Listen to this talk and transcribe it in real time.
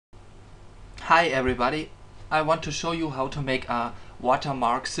Hi everybody, I want to show you how to make a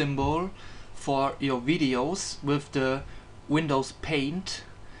watermark symbol for your videos with the Windows Paint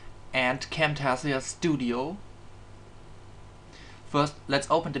and Camtasia Studio. First, let's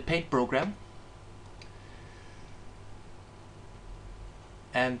open the Paint program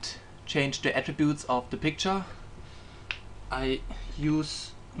and change the attributes of the picture. I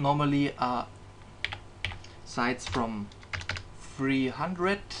use normally size from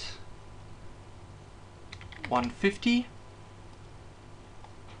 300 150.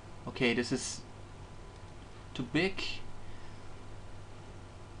 Okay, this is too big.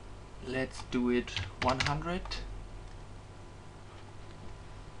 Let's do it 100.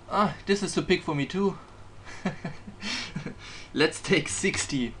 This is too big for me too. Let's take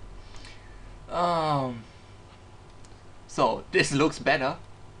 60. So this looks better.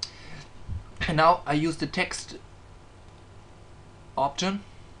 And now I use the text option.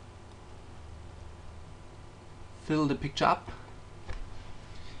 Fill the picture up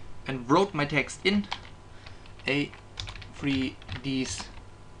and wrote my text in A3D's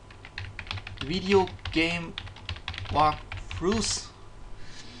video game walkthroughs.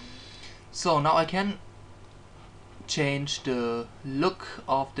 So now I can change the look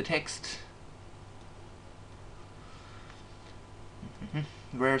of the text.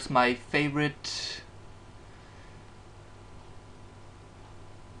 Where's my favorite?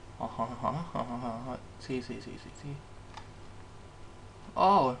 See.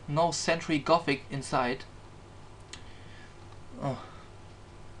 Oh, no Century Gothic inside. Oh.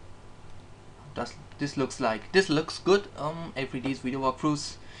 This looks good. A3D's video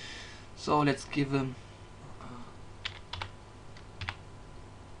walkthroughs. So let's give him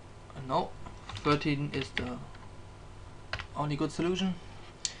no. 13 is the only good solution.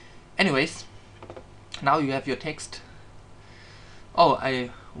 Anyways, now you have your text. Oh,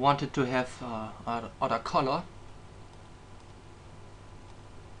 I wanted to have other color.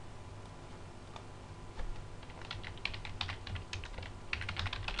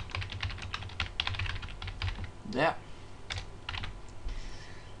 There.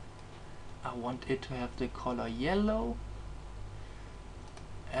 I want it to have the color yellow,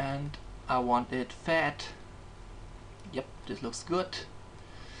 and I want it fat. Yep, this looks good.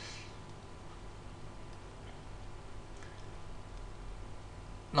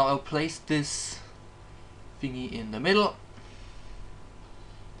 Now I'll place this thingy in the middle,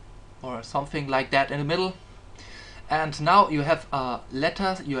 or something like that in the middle. And now you have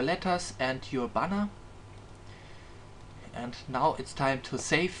your letters and your banner. And now it's time to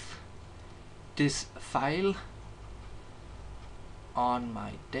save this file on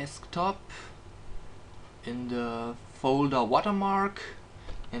my desktop in the folder watermark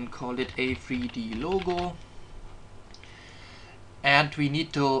and call it A3D logo. And we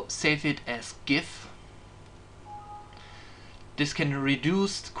need to save it as GIF. This can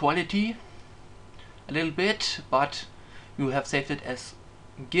reduce quality a little bit, but you have saved it as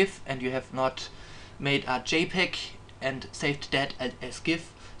GIF and you have not made a JPEG and saved that as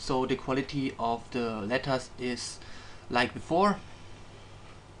GIF, so the quality of the letters is like before.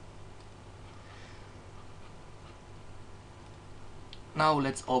 Now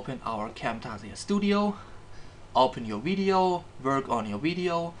let's open our Camtasia Studio. Open your video, work on your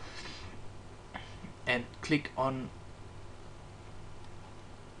video, and click on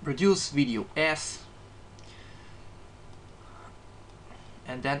Produce Video As,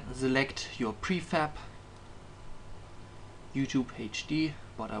 and then select your prefab, YouTube HD,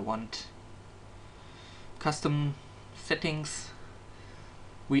 but I want custom settings,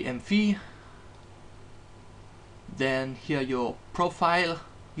 VMV, then here your profile,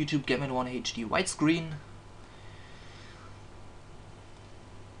 YouTube Gamin 1 HD widescreen,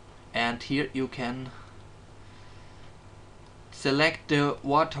 and here you can select the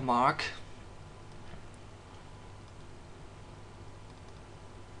watermark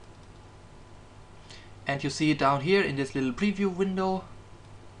and you see it down here in this little preview window.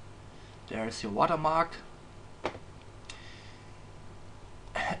 There's your watermark,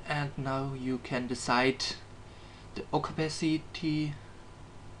 and now you can decide the opacity.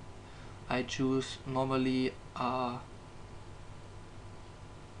 I choose normally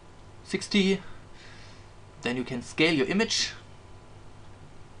 60. Then you can scale your image.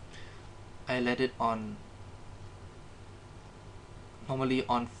 I let it on normally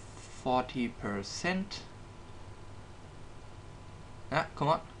on 40%. Come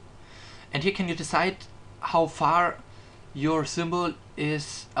on. And here can you decide how far your symbol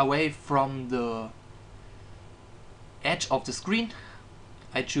is away from the edge of the screen.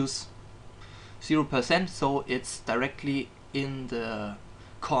 I choose 0%, so it's directly in the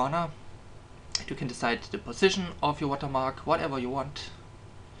corner. You can decide the position of your watermark, whatever you want.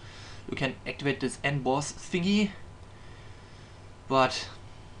 You can activate this emboss thingy, but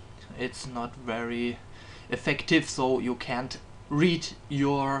it's not very effective, so you can't read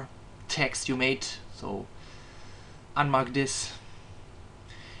your text you made, so unmark this.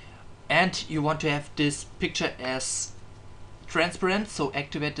 And you want to have this picture as transparent, so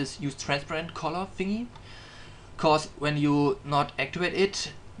activate this use transparent color thingy, because when you not activate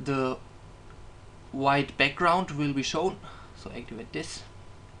it, the white background will be shown. So activate this.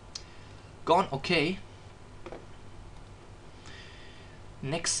 Gone. Okay.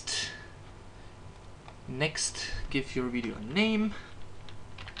 Next, give your video a name,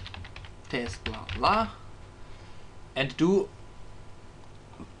 test blah blah, and do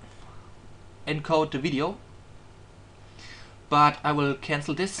encode the video. But I will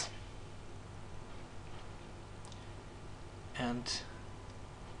cancel this and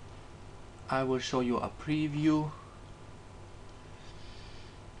I will show you a preview.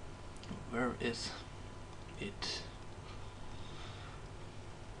 Where is it?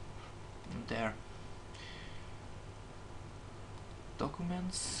 There.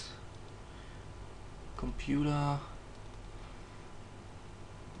 Documents, computer,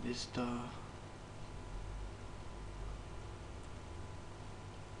 Vista,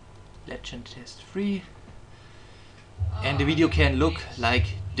 Legend test free, and the video can look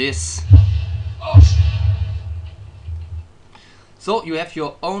like this. So you have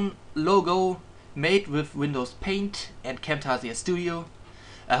your own logo made with Windows Paint and Camtasia Studio.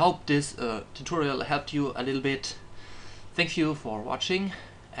 I hope this tutorial helped you a little bit. Thank you for watching,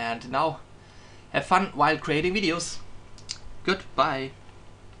 and now have fun while creating videos. Goodbye.